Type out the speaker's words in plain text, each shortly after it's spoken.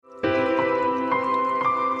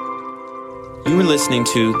You are listening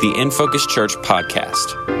to the In Focus Church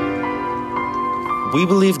podcast. We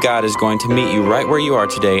believe God is going to meet you right where you are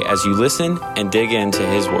today as you listen and dig into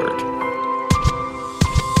His Word.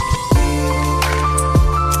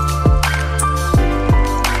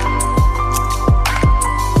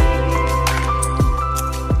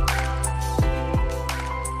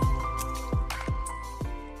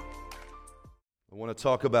 I want to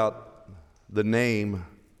talk about the name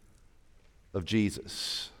of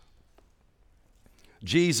Jesus.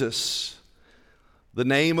 Jesus, the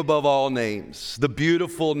name above all names, the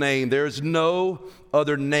beautiful name. There is no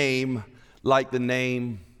other name like the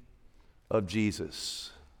name of Jesus.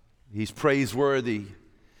 He's praiseworthy,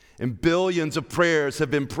 and billions of prayers have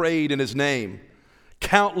been prayed in His name.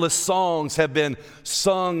 Countless songs have been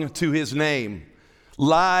sung to His name.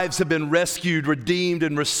 Lives have been rescued, redeemed,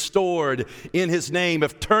 and restored in His name.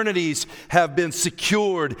 Eternities have been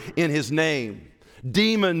secured in His name.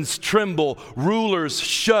 Demons tremble, rulers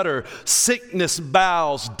shudder, sickness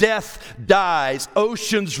bows, death dies,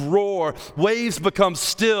 oceans roar, waves become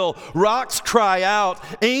still, rocks cry out,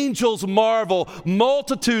 angels marvel,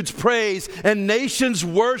 multitudes praise, and nations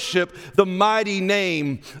worship the mighty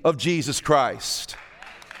name of Jesus Christ.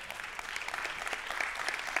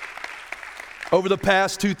 Over the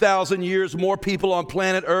past 2,000 years, more people on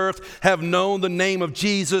planet Earth have known the name of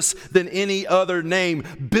Jesus than any other name.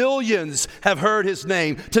 Billions have heard His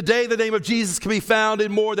name. Today, the name of Jesus can be found in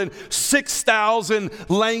more than 6,000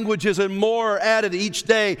 languages, and more are added each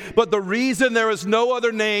day. But the reason there is no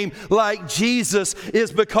other name like Jesus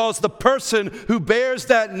is because the person who bears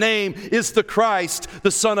that name is the Christ, the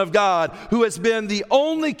Son of God, who has been the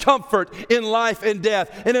only comfort in life and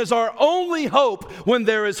death, and is our only hope when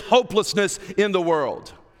there is hopelessness in the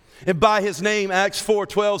world. And by His name, Acts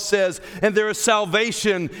 4:12 says, "And there is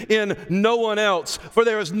salvation in no one else, for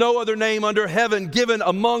there is no other name under heaven given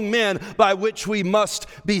among men by which we must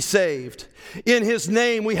be saved." In His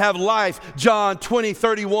name we have life, John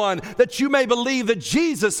 20:31, that you may believe that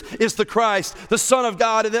Jesus is the Christ, the Son of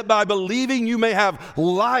God, and that by believing you may have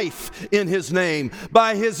life in His name.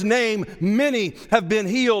 By His name many have been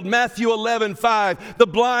healed, Matthew 11:5, the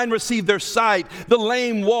blind receive their sight, the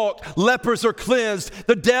lame walk, lepers are cleansed,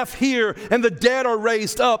 the deaf hear, and the dead are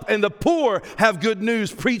raised up, and the poor have good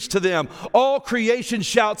news preached to them. All creation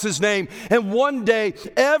shouts His name, and one day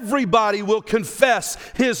everybody will confess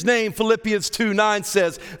His name. Philippians 2:9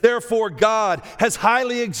 says, "Therefore God has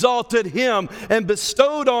highly exalted Him and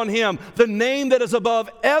bestowed on Him the name that is above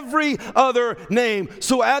every other name.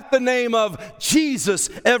 So at the name of Jesus,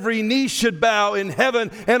 every knee should bow in heaven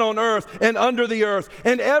and on earth and under the earth,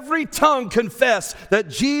 and every tongue confess that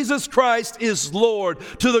Jesus Christ is Lord,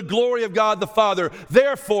 to the glory of God the Father.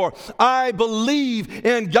 Therefore, I believe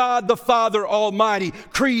in God the Father Almighty,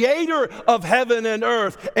 creator of heaven and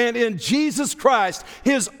earth, and in Jesus Christ,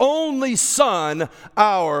 His only Son,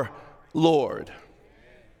 our Lord."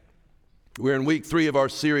 We're in week 3 of our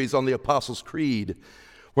series on the Apostles' Creed,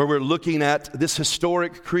 where we're looking at this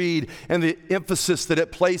historic creed and the emphasis that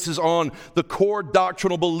it places on the core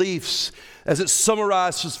doctrinal beliefs as it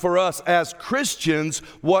summarizes for us as Christians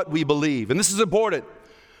what we believe. And this is important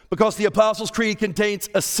because the Apostles' Creed contains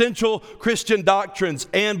essential Christian doctrines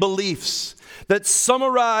and beliefs that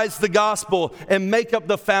summarize the gospel and make up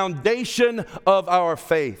the foundation of our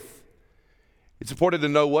faith. It's important to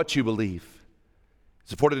know what you believe.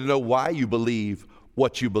 It's important to know why you believe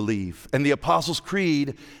what you believe. And the Apostles'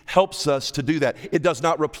 Creed helps us to do that. It does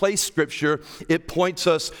not replace Scripture. It points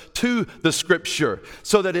us to the Scripture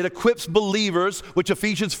so that it equips believers, which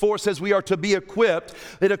Ephesians 4 says we are to be equipped.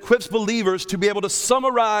 It equips believers to be able to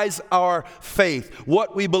summarize our faith,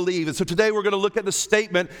 what we believe. And so today we're going to look at the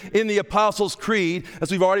statement in the Apostles' Creed, as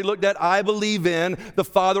we've already looked at, I believe in the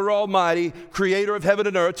Father Almighty, creator of heaven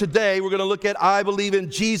and earth. Today we're going to look at I believe in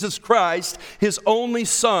Jesus Christ, His only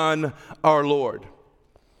Son, our Lord.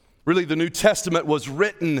 Really, the New Testament was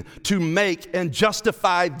written to make and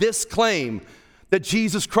justify this claim that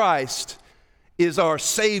Jesus Christ is our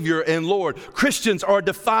Savior and Lord. Christians are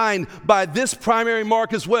defined by this primary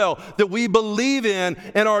mark as well, that we believe in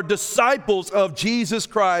and are disciples of Jesus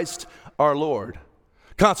Christ, our Lord.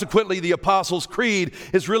 Consequently, the Apostles' Creed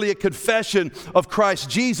is really a confession of Christ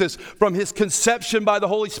Jesus from His conception by the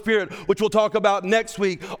Holy Spirit, which we'll talk about next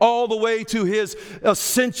week, all the way to His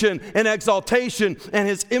ascension and exaltation and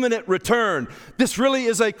His imminent return. This really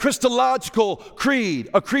is a Christological creed,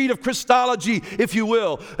 a creed of Christology, if you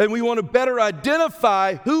will. And we want to better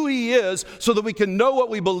identify who He is so that we can know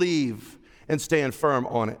what we believe and stand firm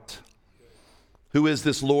on it. Who is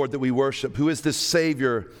this Lord that we worship? Who is this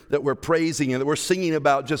Savior that we're praising and that we're singing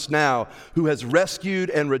about just now, who has rescued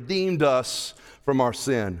and redeemed us from our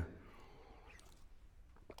sin?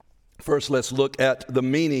 First, let's look at the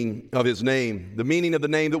meaning of his name, the meaning of the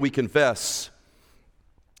name that we confess.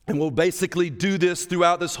 And we'll basically do this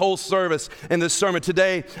throughout this whole service and this sermon.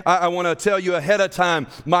 Today, I want to tell you ahead of time,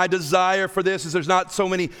 my desire for this is there's not so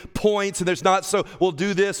many points and there's not so, we'll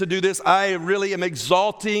do this and do this. I really am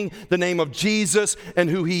exalting the name of Jesus and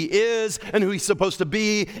who he is and who he's supposed to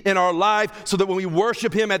be in our life so that when we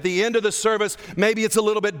worship him at the end of the service, maybe it's a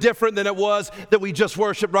little bit different than it was that we just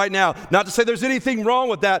worshiped right now. Not to say there's anything wrong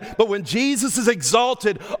with that, but when Jesus is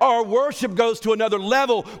exalted, our worship goes to another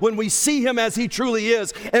level when we see him as he truly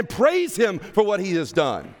is and praise him for what he has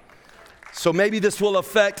done. So maybe this will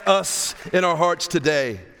affect us in our hearts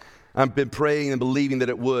today. I've been praying and believing that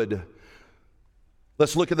it would.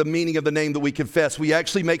 Let's look at the meaning of the name that we confess. We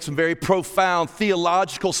actually make some very profound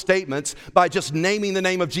theological statements by just naming the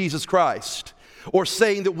name of Jesus Christ or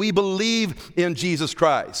saying that we believe in Jesus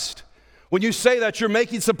Christ. When you say that, you're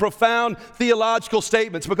making some profound theological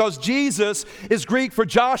statements because Jesus is Greek for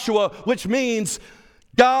Joshua, which means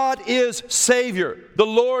God is Savior. The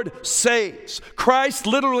Lord saves. Christ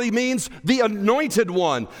literally means the anointed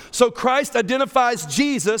one. So Christ identifies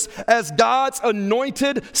Jesus as God's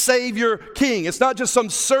anointed Savior King. It's not just some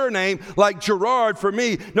surname like Gerard for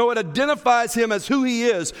me. No, it identifies him as who he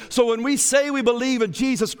is. So when we say we believe in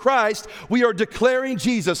Jesus Christ, we are declaring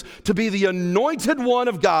Jesus to be the anointed one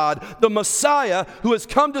of God, the Messiah who has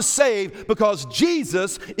come to save because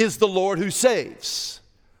Jesus is the Lord who saves.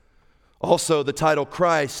 Also, the title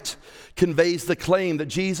Christ conveys the claim that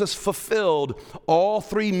Jesus fulfilled all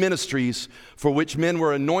three ministries for which men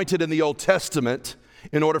were anointed in the Old Testament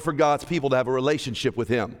in order for God's people to have a relationship with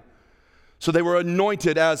him. So they were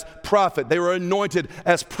anointed as prophet, they were anointed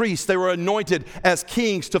as priests, they were anointed as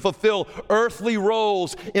kings to fulfill earthly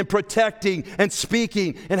roles in protecting and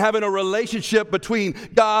speaking and having a relationship between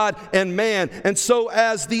God and man. And so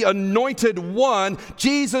as the anointed one,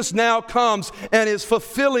 Jesus now comes and is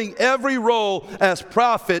fulfilling every role as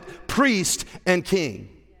prophet, priest, and king.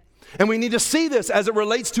 And we need to see this as it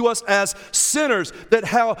relates to us as sinners, that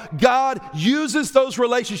how God uses those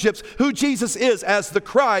relationships, who Jesus is as the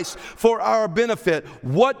Christ, for our benefit.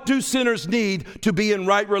 What do sinners need to be in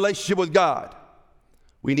right relationship with God?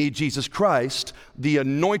 We need Jesus Christ, the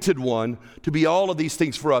anointed one, to be all of these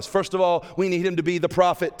things for us. First of all, we need him to be the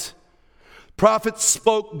prophet. Prophets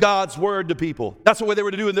spoke God's word to people. That's what they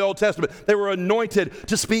were to do in the Old Testament. They were anointed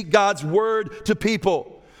to speak God's word to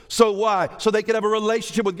people. So why? So they could have a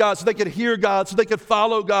relationship with God, so they could hear God, so they could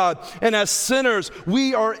follow God. And as sinners,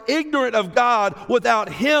 we are ignorant of God without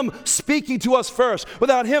him speaking to us first,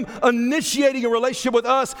 without him initiating a relationship with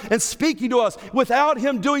us and speaking to us. Without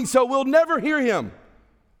him doing so, we'll never hear him.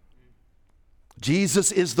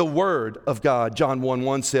 Jesus is the Word of God. John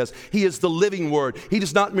 1:1 says, he is the living Word. He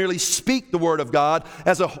does not merely speak the Word of God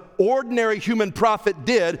as an ordinary human prophet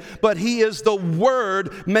did, but he is the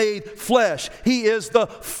Word made flesh. He is the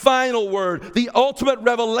final Word, the ultimate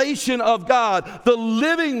revelation of God. The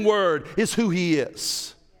living Word is who he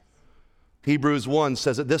is. Hebrews 1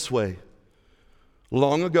 says it this way.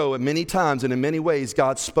 Long ago, at many times and in many ways,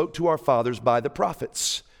 God spoke to our fathers by the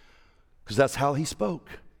prophets, because that's how he spoke.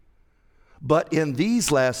 But in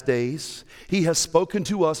these last days, he has spoken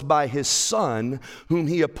to us by his Son, whom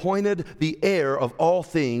he appointed the heir of all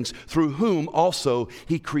things, through whom also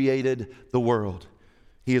he created the world.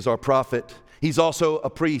 He is our prophet. He's also a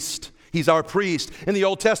priest. He's our priest. In the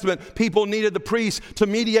Old Testament, people needed the priest to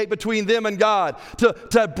mediate between them and God,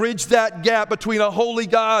 to bridge that gap between a holy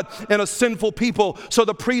God and a sinful people. So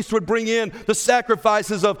the priest would bring in the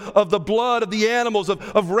sacrifices of the blood of the animals,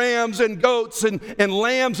 of rams and goats and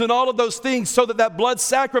lambs and all of those things, so that blood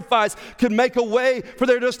sacrifice could make a way for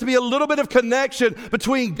there just to be a little bit of connection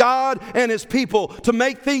between God and his people, to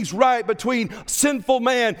make things right between sinful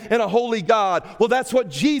man and a holy God. Well, that's what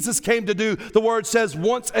Jesus came to do, the word says,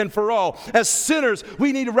 once and for all. As sinners,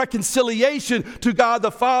 we need a reconciliation to God the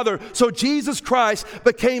Father. So Jesus Christ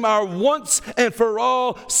became our once and for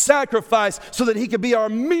all sacrifice so that he could be our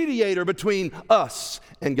mediator between us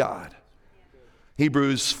and God.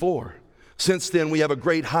 Hebrews 4. Since then, we have a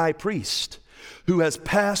great high priest who has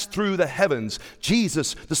passed through the heavens,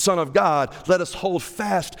 Jesus, the Son of God. Let us hold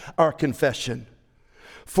fast our confession.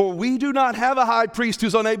 For we do not have a high priest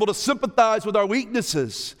who's unable to sympathize with our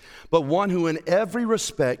weaknesses, but one who in every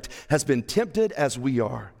respect has been tempted as we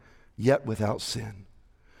are, yet without sin.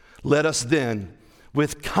 Let us then,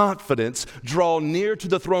 with confidence, draw near to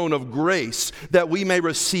the throne of grace, that we may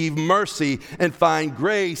receive mercy and find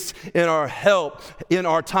grace in our help in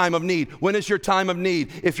our time of need. When is your time of need?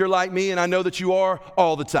 If you're like me, and I know that you are,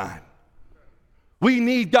 all the time. We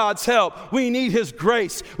need God's help. We need His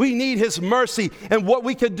grace. We need His mercy. And what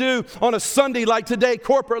we could do on a Sunday like today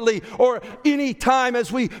corporately or any time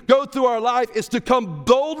as we go through our life is to come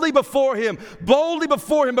boldly before Him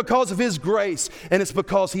because of His grace. And it's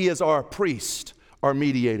because He is our priest, our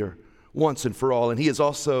mediator, once and for all. And He is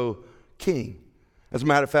also King. As a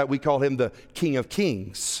matter of fact, we call Him the King of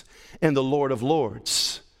Kings and the Lord of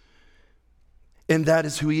Lords. And that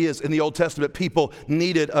is who He is. In the Old Testament, people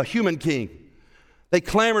needed a human king. They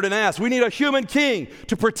clamored and asked, we need a human king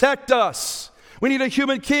to protect us. We need a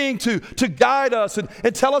human king to guide us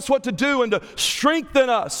and tell us what to do and to strengthen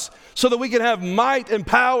us so that we can have might and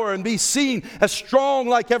power and be seen as strong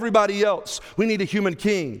like everybody else. We need a human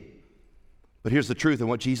king. But here's the truth and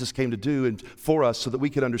what Jesus came to do and for us so that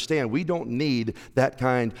we can understand we don't need that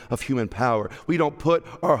kind of human power. We don't put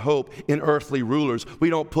our hope in earthly rulers.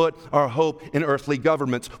 We don't put our hope in earthly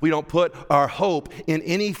governments. We don't put our hope in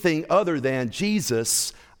anything other than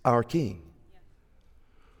Jesus, our King.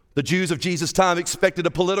 The Jews of Jesus' time expected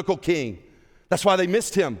a political king. That's why they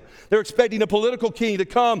missed Him. They're expecting a political king to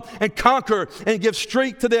come and conquer and give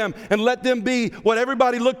strength to them and let them be what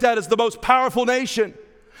everybody looked at as the most powerful nation.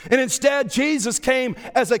 And instead, Jesus came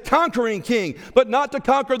as a conquering king, but not to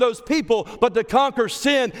conquer those people, but to conquer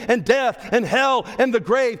sin and death and hell and the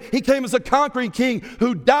grave. He came as a conquering king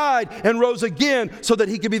who died and rose again so that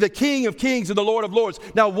He could be the King of Kings and the Lord of Lords.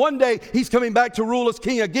 Now, one day, He's coming back to rule as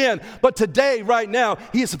king again, but today, right now,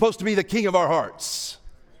 He is supposed to be the King of our hearts,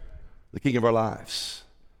 the King of our lives.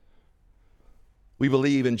 We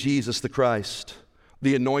believe in Jesus the Christ,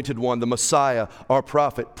 the Anointed One, the Messiah, our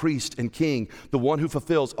prophet, priest, and king, the one who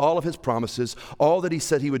fulfills all of His promises, all that He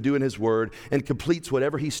said He would do in His word, and completes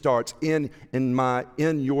whatever He starts in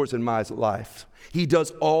yours and my life. He does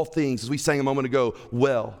all things, as we sang a moment ago,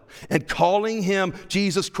 well. And calling Him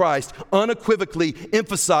Jesus Christ unequivocally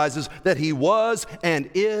emphasizes that He was and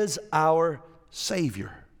is our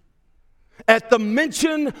Savior. At the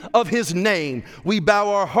mention of His name, we bow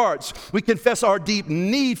our hearts. We confess our deep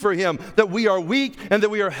need for Him, that we are weak and that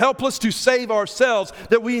we are helpless to save ourselves,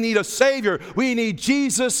 that we need a Savior. We need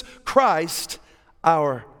Jesus Christ,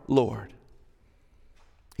 our Lord.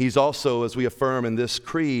 He's also, as we affirm in this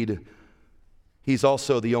creed, He's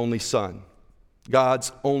also the only Son.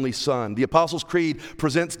 God's only Son. The Apostles' Creed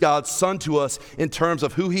presents God's Son to us in terms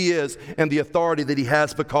of who He is and the authority that He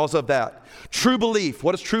has because of that. True belief.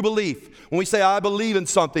 What is true belief? When we say, I believe in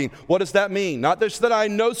something, what does that mean? Not just that I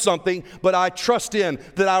know something, but I trust in,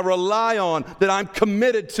 that I rely on, that I'm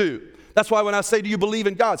committed to. That's why when I say, do you believe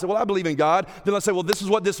in God? I say, well, I believe in God. Then I say, well, this is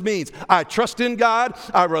what this means. I trust in God,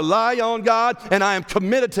 I rely on God, and I am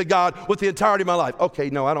committed to God with the entirety of my life. Okay,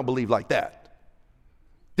 no, I don't believe like that.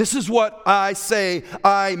 This is what I say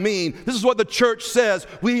I mean. This is what the church says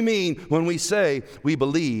we mean when we say we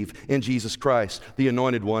believe in Jesus Christ, the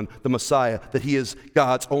Anointed One, the Messiah, that He is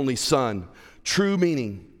God's only Son. True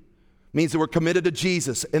meaning means that we're committed to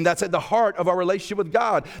Jesus, and that's at the heart of our relationship with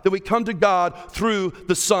God, that we come to God through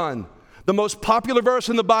the Son. The most popular verse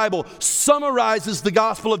in the Bible summarizes the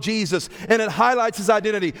gospel of Jesus, and it highlights His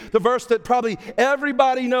identity. The verse that probably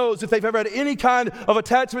everybody knows if they've ever had any kind of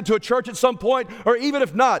attachment to a church at some point, or even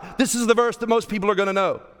if not, this is the verse that most people are going to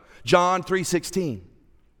know. John 3:16.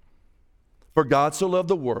 For God so loved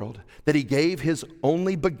the world that He gave His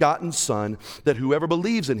only begotten Son, that whoever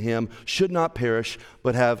believes in Him should not perish,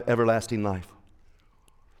 but have everlasting life.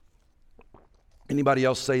 Anybody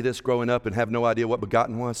else say this growing up and have no idea what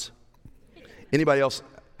begotten was? Anybody else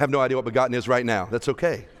have no idea what begotten is right now? That's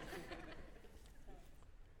okay.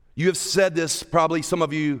 You have said this, probably some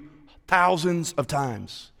of you, thousands of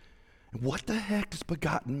times. What the heck does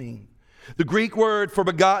begotten mean? The Greek word for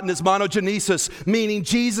begotten is monogenesis, meaning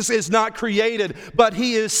Jesus is not created, but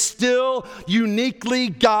He is still uniquely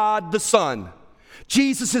God the Son.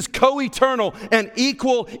 Jesus is co-eternal and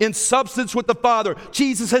equal in substance with the Father.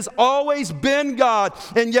 Jesus has always been God,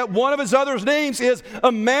 and yet one of His other names is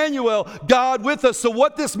Emmanuel, God with us. So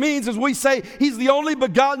what this means is we say He's the only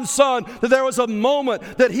begotten Son, that there was a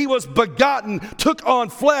moment that He was begotten, took on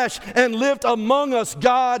flesh, and lived among us,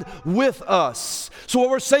 God with us. So what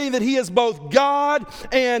we're saying that He is both God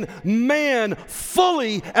and man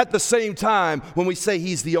fully at the same time when we say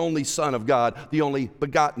He's the only Son of God, the only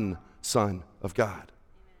begotten Son of God.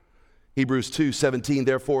 Hebrews 2:17,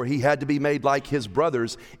 therefore He had to be made like His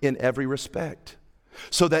brothers in every respect,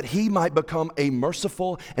 so that He might become a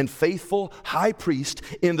merciful and faithful high priest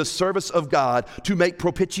in the service of God to make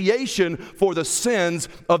propitiation for the sins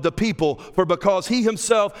of the people. For because He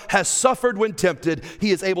Himself has suffered when tempted,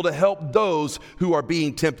 He is able to help those who are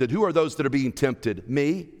being tempted. Who are those that are being tempted?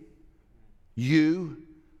 Me? You?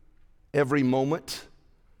 Every moment?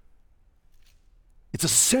 It's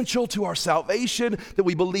essential to our salvation that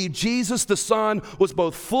we believe Jesus the Son was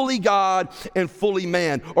both fully God and fully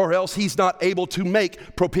man, or else he's not able to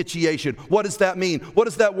make propitiation. What does that mean? What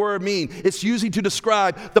does that word mean? It's used to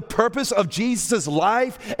describe the purpose of Jesus'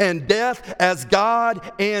 life and death as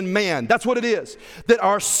God and man. That's what it is. That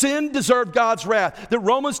our sin deserved God's wrath. That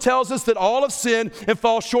Romans tells us that all have sinned and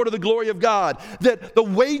fall short of the glory of God. That the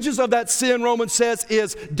wages of that sin, Romans says,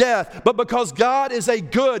 is death. But because God is a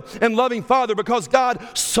good and loving Father, because God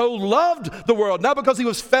so loved the world, not because he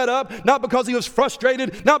was fed up, not because he was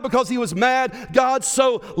frustrated, not because he was mad. God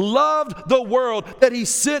so loved the world that he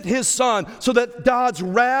sent his Son so that God's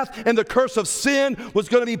wrath and the curse of sin was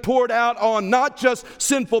going to be poured out on not just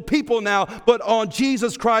sinful people now, but on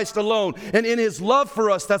Jesus Christ alone. And in his love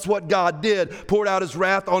for us, that's what God did, poured out his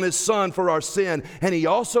wrath on his Son for our sin. And he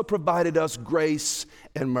also provided us grace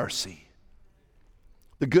and mercy.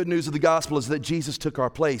 The good news of the gospel is that Jesus took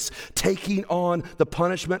our place, taking on the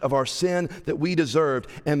punishment of our sin that we deserved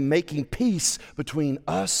and making peace between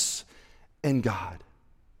us and God,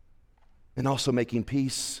 and also making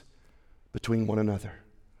peace between one another.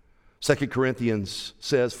 2 Corinthians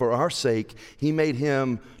says, for our sake, he made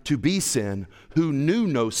him to be sin who knew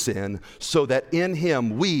no sin, so that in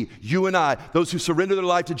him we, you and I, those who surrender their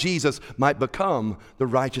life to Jesus, might become the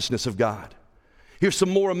righteousness of God. Here's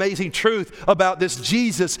some more amazing truth about this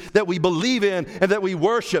Jesus that we believe in and that we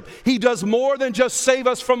worship. He does more than just save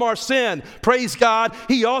us from our sin. Praise God.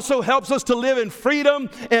 He also helps us to live in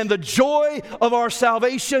freedom and the joy of our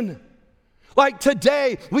salvation. Like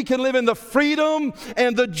today, we can live in the freedom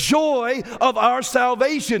and the joy of our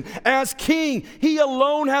salvation. As King, he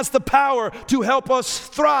alone has the power to help us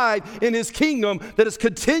thrive in his kingdom that is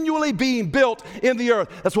continually being built in the earth.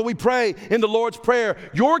 That's what we pray in the Lord's Prayer.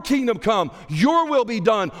 Your kingdom come, your will be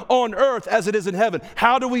done on earth as it is in heaven.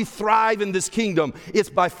 How do we thrive in this kingdom? It's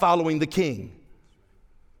by following the King.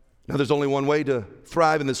 Now, there's only one way to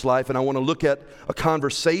thrive in this life, and I want to look at a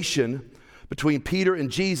conversation between Peter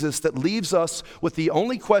and Jesus that leaves us with the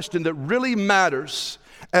only question that really matters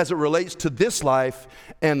as it relates to this life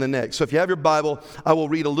and the next. So if you have your Bible, I will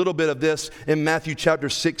read a little bit of this in Matthew chapter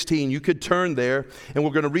 16. You could turn there, and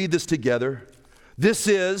we're going to read this together. This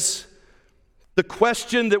is the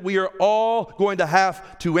question that we are all going to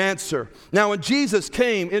have to answer. Now, when Jesus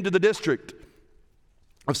came into the district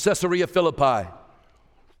of Caesarea Philippi,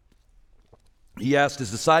 he asked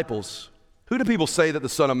his disciples, who do people say that the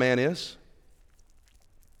Son of Man is?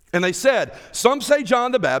 And they said, some say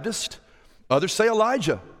John the Baptist, others say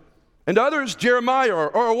Elijah, and others Jeremiah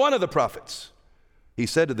or one of the prophets. He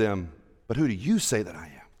said to them, but who do you say that I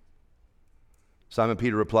am? Simon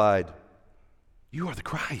Peter replied, you are the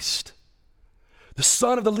Christ, the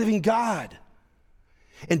Son of the living God.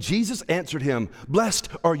 And Jesus answered him, blessed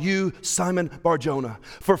are you, Simon Bar-Jonah,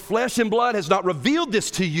 for flesh and blood has not revealed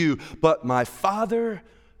this to you, but my Father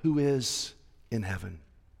who is in heaven.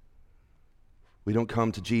 We don't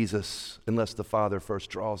come to Jesus unless the Father first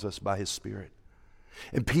draws us by his Spirit.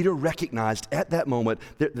 And Peter recognized at that moment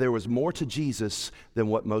that there was more to Jesus than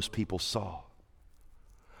what most people saw.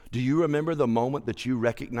 Do you remember the moment that you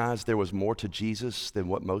recognized there was more to Jesus than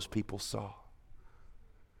what most people saw?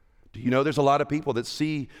 Do you know there's a lot of people that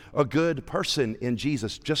see a good person in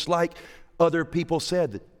Jesus, just like other people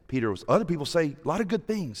said that Peter was. Other people say a lot of good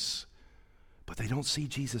things, but they don't see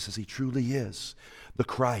Jesus as he truly is. The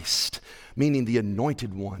Christ, meaning the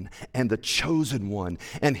anointed one and the chosen one.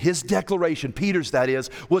 And his declaration, Peter's that is,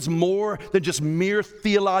 was more than just mere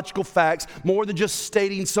theological facts, more than just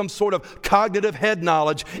stating some sort of cognitive head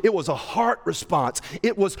knowledge. It was a heart response.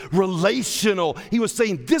 It was relational. He was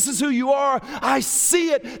saying, this is who you are. I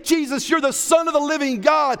see it. Jesus, you're the Son of the living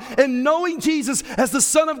God. And knowing Jesus as the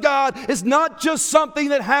Son of God is not just something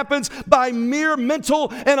that happens by mere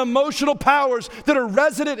mental and emotional powers that are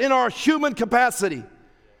resident in our human capacity.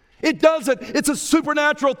 It doesn't. It's a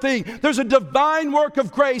supernatural thing. There's a divine work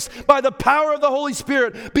of grace by the power of the Holy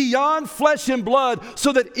Spirit beyond flesh and blood,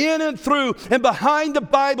 so that in and through and behind the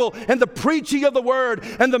Bible and the preaching of the Word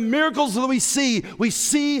and the miracles that we see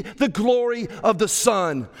the glory of the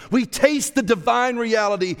Son. We taste the divine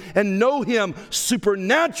reality and know him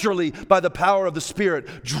supernaturally by the power of the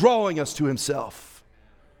Spirit, drawing us to himself.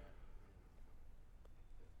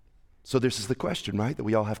 So this is the question, right, that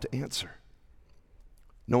we all have to answer.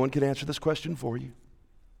 No one can answer this question for you.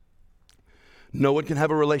 No one can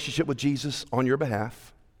have a relationship with Jesus on your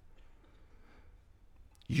behalf.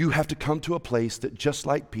 You have to come to a place that, just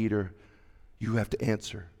like Peter, you have to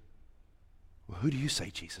answer, well, who do you say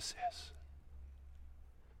Jesus is?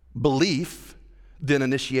 Belief then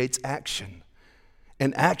initiates action,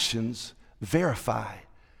 and actions verify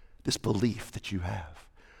this belief that you have.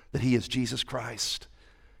 that he is Jesus Christ,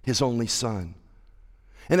 his only Son.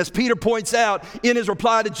 And as Peter points out in his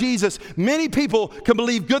reply to Jesus, many people can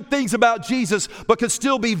believe good things about Jesus, but can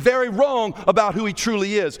still be very wrong about who he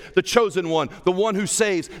truly is. The chosen one, the one who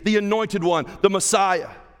saves, the anointed one, the Messiah.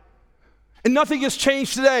 And nothing has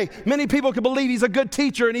changed today. Many people can believe he's a good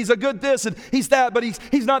teacher and he's a good this and he's that, but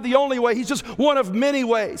he's not the only way. He's just one of many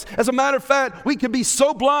ways. As a matter of fact, we can be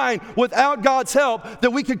so blind without God's help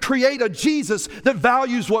that we can create a Jesus that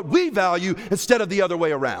values what we value instead of the other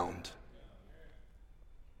way around.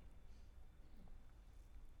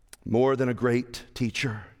 More than a great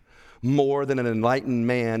teacher, more than an enlightened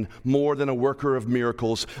man, more than a worker of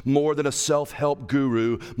miracles, more than a self-help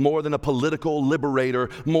guru, more than a political liberator,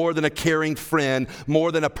 more than a caring friend,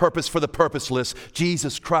 more than a purpose for the purposeless,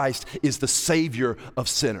 Jesus Christ is the Savior of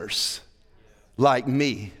sinners like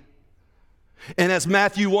me. And as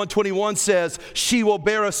Matthew 1:21 says, she will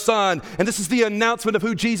bear a son. And this is the announcement of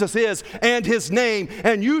who Jesus is and his name.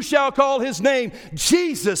 And you shall call his name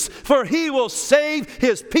Jesus, for he will save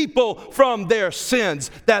his people from their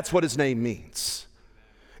sins. That's what his name means.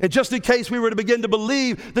 And just in case we were to begin to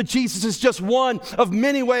believe that Jesus is just one of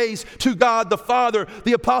many ways to God the Father,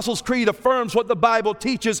 the Apostles' Creed affirms what the Bible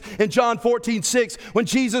teaches in John 14:6. When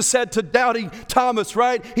Jesus said to doubting Thomas,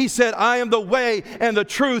 right? He said, I am the way and the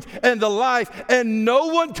truth and the life, and no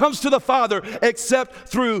one comes to the Father except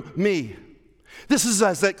through me. This is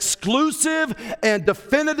as exclusive and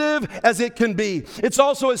definitive as it can be. It's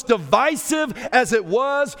also as divisive as it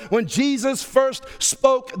was when Jesus first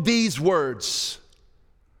spoke these words.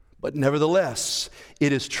 But nevertheless,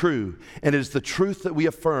 it is true, and it is the truth that we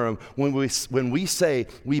affirm when we say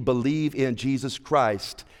we believe in Jesus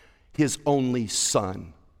Christ, his only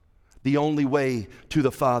Son, the only way to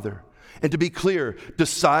the Father. And to be clear,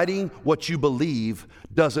 deciding what you believe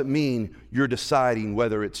doesn't mean you're deciding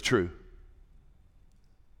whether it's true.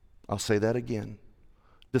 I'll say that again.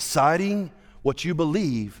 Deciding what you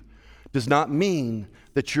believe does not mean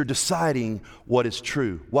that you're deciding what is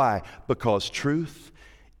true. Why? Because truth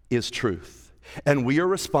is truth. And we are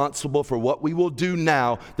responsible for what we will do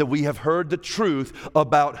now that we have heard the truth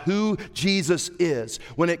about who Jesus is.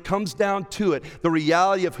 When it comes down to it, the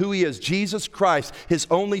reality of who he is, Jesus Christ, his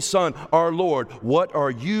only Son, our Lord, what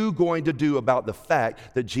are you going to do about the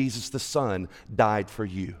fact that Jesus the Son died for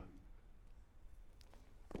you?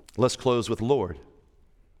 Let's close with Lord.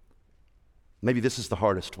 Maybe this is the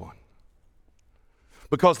hardest one.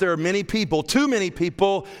 Because there are many people, too many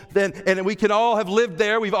people, and we can all have lived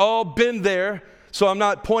there. We've all been there. So I'm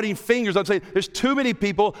not pointing fingers. I'm saying there's too many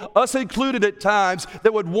people, us included at times,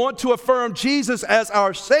 that would want to affirm Jesus as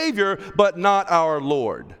our Savior, but not our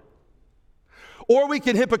Lord. Or we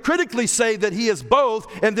can hypocritically say that he is both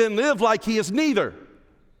and then live like he is neither.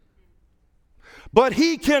 But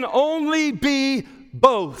he can only be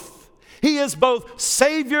both. He is both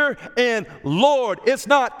Savior and Lord. It's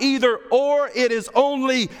not either or, it is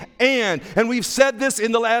only and. And we've said this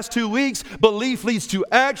in the last 2 weeks. Belief leads to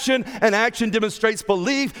action, and action demonstrates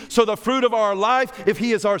belief. So the fruit of our life, if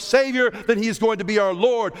he is our Savior, then he is going to be our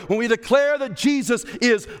Lord. When we declare that Jesus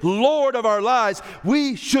is Lord of our lives,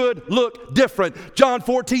 we should look different. John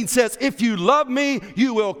 14 says, if you love me,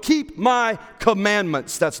 you will keep my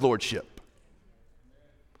commandments. That's lordship.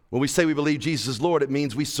 When we say we believe Jesus is Lord, it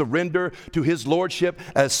means we surrender to his lordship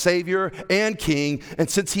as Savior and King. And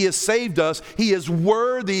since he has saved us, he is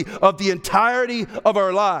worthy of the entirety of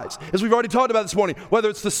our lives. As we've already talked about this morning, whether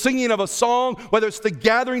it's the singing of a song, whether it's the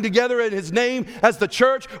gathering together in his name as the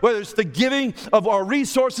church, whether it's the giving of our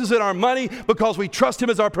resources and our money because we trust him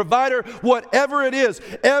as our provider, whatever it is,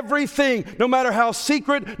 everything, no matter how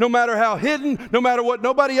secret, no matter how hidden, no matter what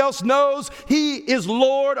nobody else knows, he is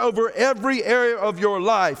Lord over every area of your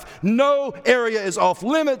life. No area is off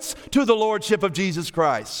limits to the lordship of Jesus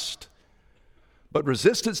Christ. But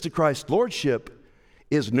resistance to Christ's lordship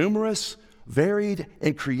is numerous, varied,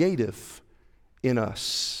 and creative in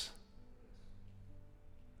us.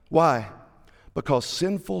 Why? Because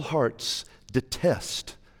sinful hearts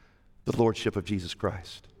detest the lordship of Jesus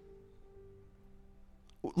Christ.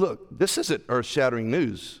 Look, this isn't earth-shattering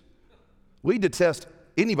news. We detest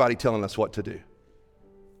anybody telling us what to do.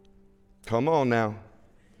 Come on now.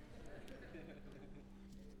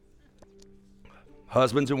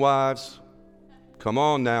 Husbands and wives, come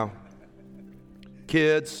on now.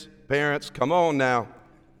 Kids, parents, come on now.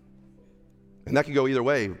 And that can go either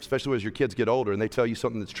way, especially as your kids get older and they tell you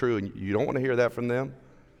something that's true and you don't want to hear that from them.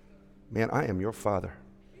 Man, I am your father.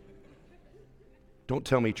 Don't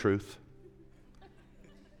tell me truth.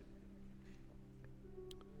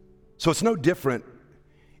 So it's no different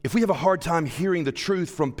if we have a hard time hearing the truth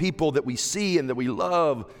from people that we see and that we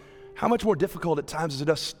love. how much more difficult at times is it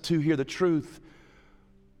us to hear the truth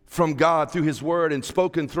from God through His Word and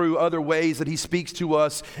spoken through other ways that He speaks to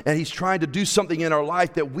us, and He's trying to do something in our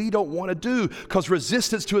life that we don't want to do, because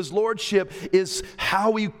resistance to His Lordship is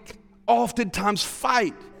how we oftentimes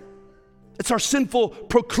fight. It's our sinful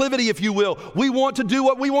proclivity, if you will. We want to do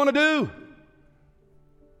what we want to do.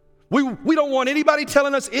 We don't want anybody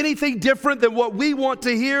telling us anything different than what we want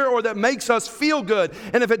to hear or that makes us feel good.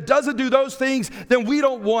 And if it doesn't do those things, then we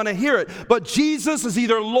don't want to hear it. But Jesus is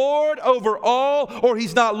either Lord over all or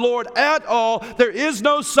He's not Lord at all. There is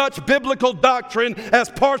no such biblical doctrine as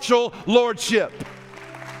partial lordship.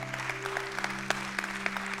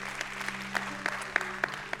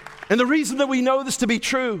 And the reason that we know this to be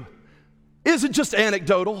true isn't just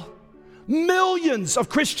anecdotal. Millions of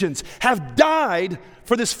Christians have died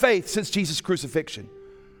for this faith since Jesus' crucifixion.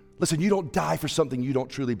 Listen, you don't die for something you don't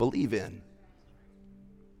truly believe in.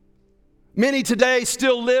 Many today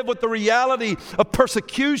still live with the reality of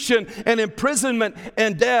persecution and imprisonment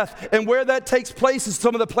and death. And where that takes place is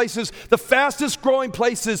some of the places, the fastest growing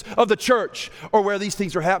places of the church, or where these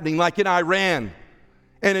things are happening, like in Iran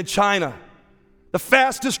and in China. The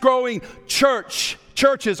fastest growing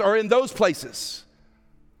churches are in those places.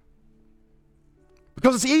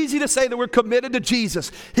 Because it's easy to say that we're committed to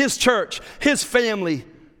Jesus, His church, His family.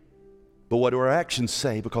 But what do our actions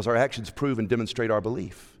say? Because our actions prove and demonstrate our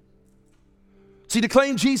belief. See, to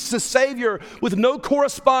claim Jesus as Savior with no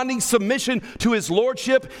corresponding submission to His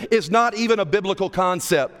Lordship is not even a biblical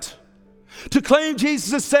concept. To claim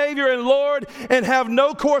Jesus as Savior and Lord and have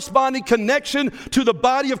no corresponding connection to the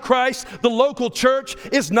body of Christ, the local church,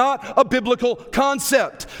 is not a biblical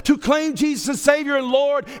concept. To claim Jesus as Savior and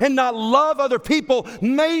Lord and not love other people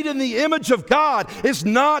made in the image of God is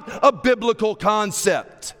not a biblical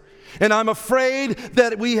concept. And I'm afraid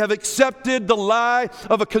that we have accepted the lie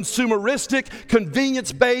of a consumeristic,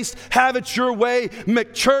 convenience-based, have it your way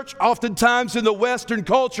McChurch, oftentimes in the Western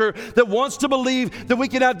culture, that wants to believe that we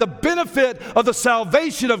can have the benefit of the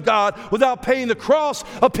salvation of God without paying the cross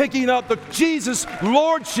of picking up the Jesus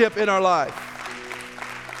Lordship in our life.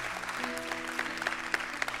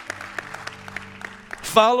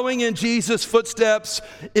 Following in Jesus' footsteps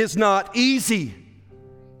is not easy,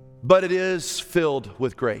 but it is filled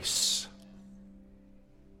with grace.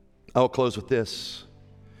 I'll close with this.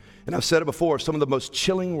 And I've said it before, some of the most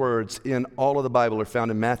chilling words in all of the Bible are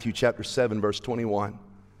found in Matthew chapter 7, verse 21.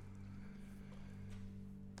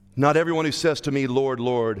 Not everyone who says to me, Lord,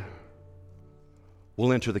 Lord,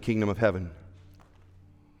 will enter the kingdom of heaven,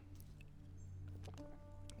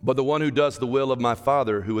 but the one who does the will of my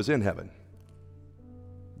Father who is in heaven.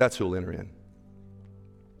 That's who will enter in.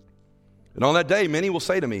 And on that day, many will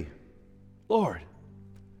say to me, Lord,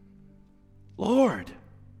 Lord,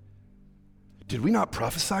 did we not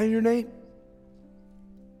prophesy in your name?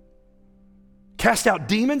 Cast out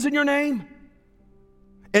demons in your name?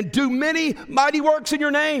 And do many mighty works in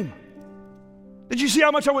your name? Did you see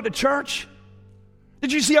how much I went to church?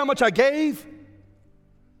 Did you see how much I gave?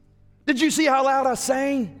 Did you see how loud I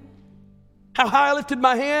sang? How high I lifted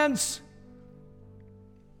my hands?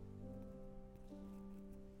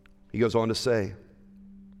 He goes on to say,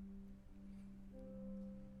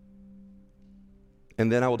 and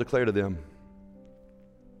then I will declare to them,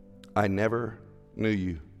 I never knew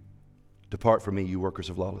you. Depart from me, you workers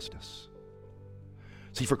of lawlessness.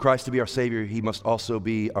 See, for Christ to be our Savior, He must also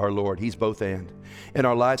be our Lord. He's both and. And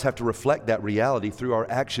our lives have to reflect that reality through our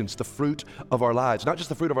actions, the fruit of our lives. Not just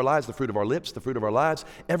the fruit of our lives, the fruit of our lips, the fruit of our lives.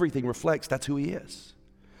 Everything reflects that's who He is.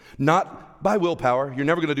 Not by willpower. You're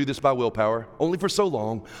never going to do this by willpower, only for so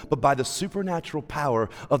long, but by the supernatural power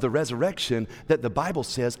of the resurrection that the Bible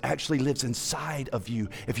says actually lives inside of you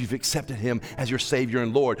if you've accepted Him as your Savior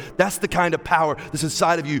and Lord. That's the kind of power that's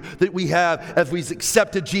inside of you that we have as we've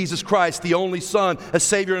accepted Jesus Christ, the only Son, as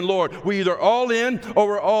Savior and Lord. We're either all in or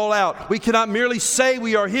we're all out. We cannot merely say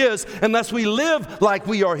we are His unless we live like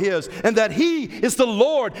we are His, and that He is the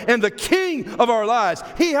Lord and the King of our lives.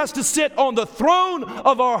 He has to sit on the throne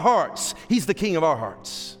of our hearts. He's the King of our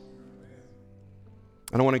hearts.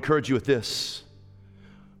 And I want to encourage you with this.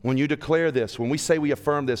 When you declare this, when we say we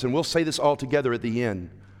affirm this, and we'll say this all together at the end,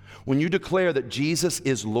 when you declare that Jesus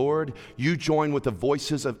is Lord, you join with the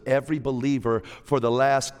voices of every believer for the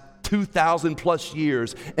last 2,000 plus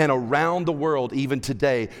years and around the world even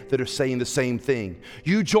today that are saying the same thing.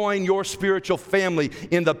 You join your spiritual family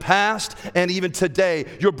in the past and even today,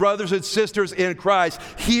 your brothers and sisters in Christ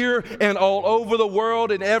here and all over the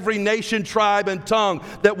world in every nation, tribe, and tongue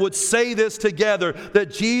that would say this together,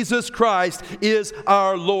 that Jesus Christ is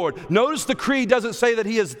our Lord. Notice the creed doesn't say that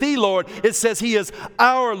he is the Lord, it says he is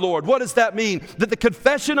our Lord. What does that mean? That the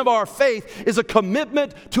confession of our faith is a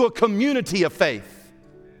commitment to a community of faith.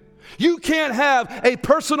 You can't have a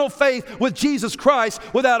personal faith with Jesus Christ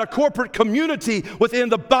without a corporate community within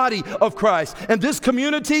the body of Christ. And this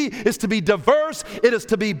community is to be diverse, it is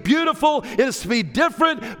to be beautiful, it is to be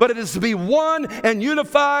different, but it is to be one and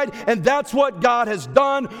unified. And that's what God has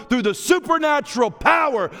done through the supernatural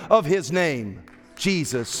power of his name,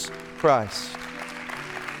 Jesus Christ.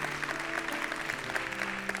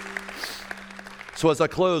 So as I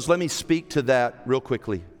close, let me speak to that real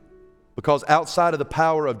quickly. Because outside of the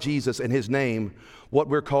power of Jesus and his name, what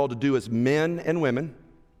we're called to do as men and women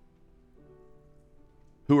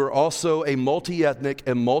who are also a multi-ethnic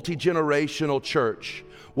and multi-generational church,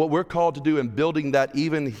 what we're called to do in building that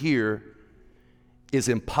even here is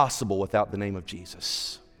impossible without the name of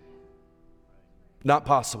Jesus. Not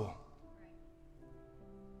possible.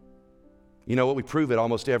 You know what? We prove it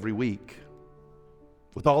almost every week.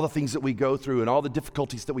 With all the things that we go through and all the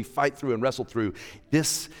difficulties that we fight through and wrestle through,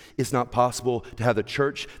 this is not possible to have the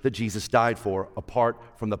church that Jesus died for apart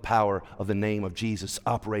from the power of the name of Jesus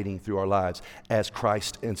operating through our lives as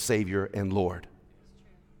Christ and Savior and Lord.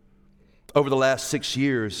 Over the last 6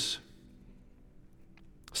 years,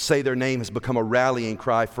 Say Their Name has become a rallying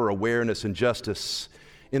cry for awareness and justice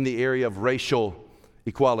in the area of racial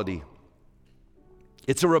equality.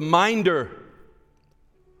 It's a reminder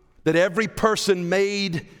that every person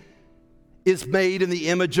is made in the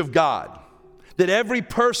image of God. That every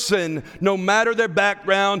person, no matter their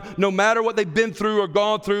background, no matter what they've been through or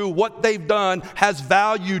gone through, what they've done, has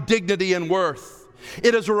value, dignity, and worth.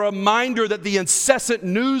 It is a reminder that the incessant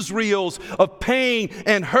newsreels of pain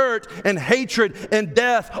and hurt and hatred and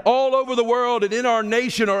death all over the world and in our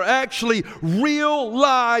nation are actually real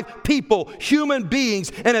live people, human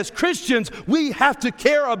beings. And as Christians, we have to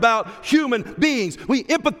care about human beings. We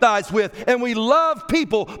empathize with and we love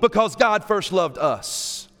people because God first loved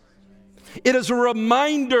us. It is a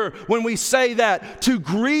reminder when we say that to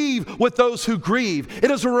grieve with those who grieve. It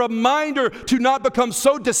is a reminder to not become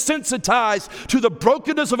so desensitized to the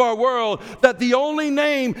brokenness of our world that the only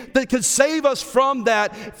name that can save us from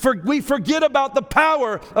that, we forget about the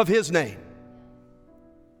power of his name.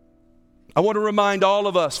 I want to remind all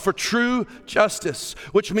of us for true justice,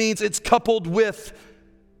 which means it's coupled with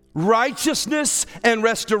righteousness and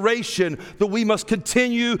restoration, that we must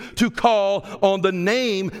continue to call on the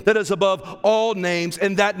name that is above all names,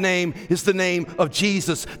 and that name is the name of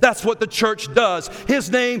Jesus. That's what the church does.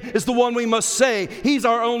 His name is the one we must say. He's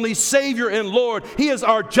our only Savior and Lord. He is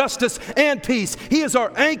our justice and peace. He is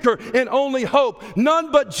our anchor and only hope.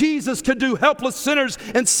 None but Jesus can do helpless sinners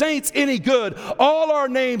and saints any good. All our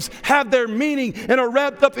names have their meaning and are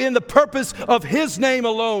wrapped up in the purpose of his name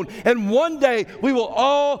alone. And one day we will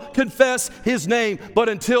all confess his name. But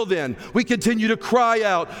until then, we continue to cry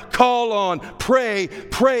out, call on, pray,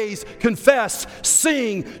 praise, confess,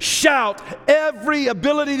 sing, shout, every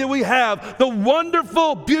ability that we have, the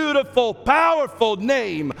wonderful, beautiful, powerful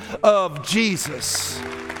name of Jesus.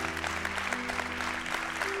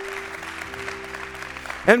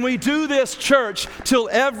 And we do this, church, till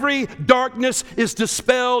every darkness is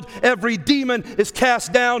dispelled, every demon is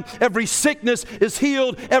cast down, every sickness is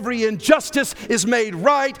healed, every injustice is made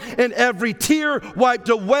right, and every tear wiped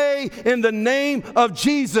away in the name of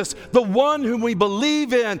Jesus, the one whom we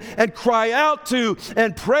believe in and cry out to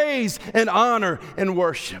and praise and honor and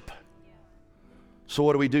worship. So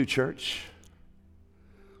what do we do, church?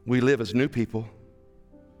 We live as new people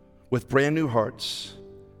with brand new hearts,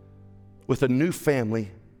 with a new family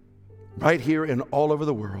right here and all over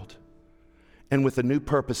the world, and with a new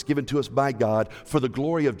purpose given to us by God for the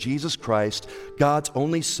glory of Jesus Christ, God's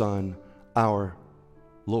only Son, our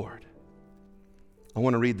Lord. I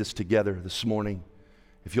want to read this together this morning.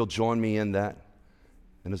 If you'll join me in that,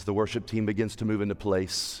 and as the worship team begins to move into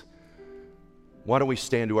place, why don't we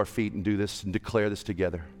stand to our feet and do this and declare this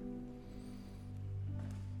together?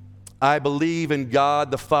 I believe in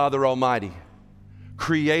God the Father Almighty,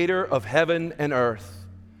 creator of heaven and earth,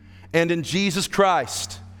 and in Jesus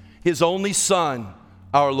Christ, his only Son,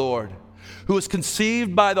 our Lord, who was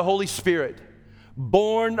conceived by the Holy Spirit,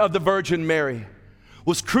 born of the Virgin Mary,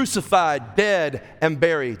 was crucified, dead, and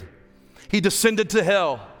buried. He descended to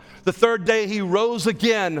hell. The third day he rose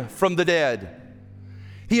again from the dead.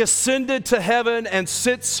 He ascended to heaven and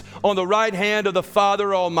sits on the right hand of the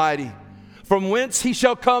Father Almighty, from whence he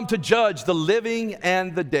shall come to judge the living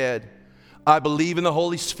and the dead. I believe in the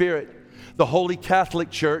Holy Spirit, the Holy Catholic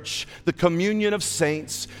Church, the communion of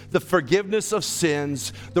saints, the forgiveness of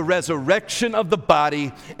sins, the resurrection of the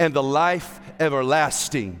body, and the life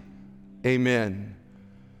everlasting. Amen.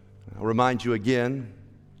 I'll remind you again,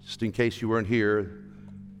 just in case you weren't here,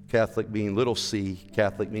 Catholic meaning little c,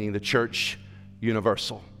 Catholic meaning the Church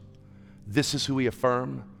universal. This is who we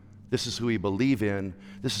affirm. This is who we believe in.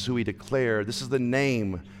 This is who we declare. This is the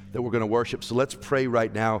name that we're going to worship. So let's pray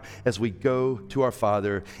right now as we go to our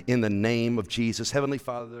Father in the name of Jesus. Heavenly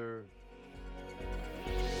Father.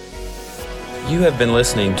 You have been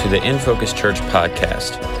listening to the In Focus Church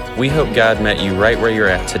podcast. We hope God met you right where you're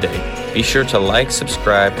at today. Be sure to like,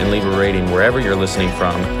 subscribe, and leave a rating wherever you're listening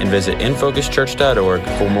from, and visit infocuschurch.org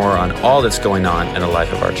for more on all that's going on in the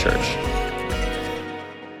life of our church.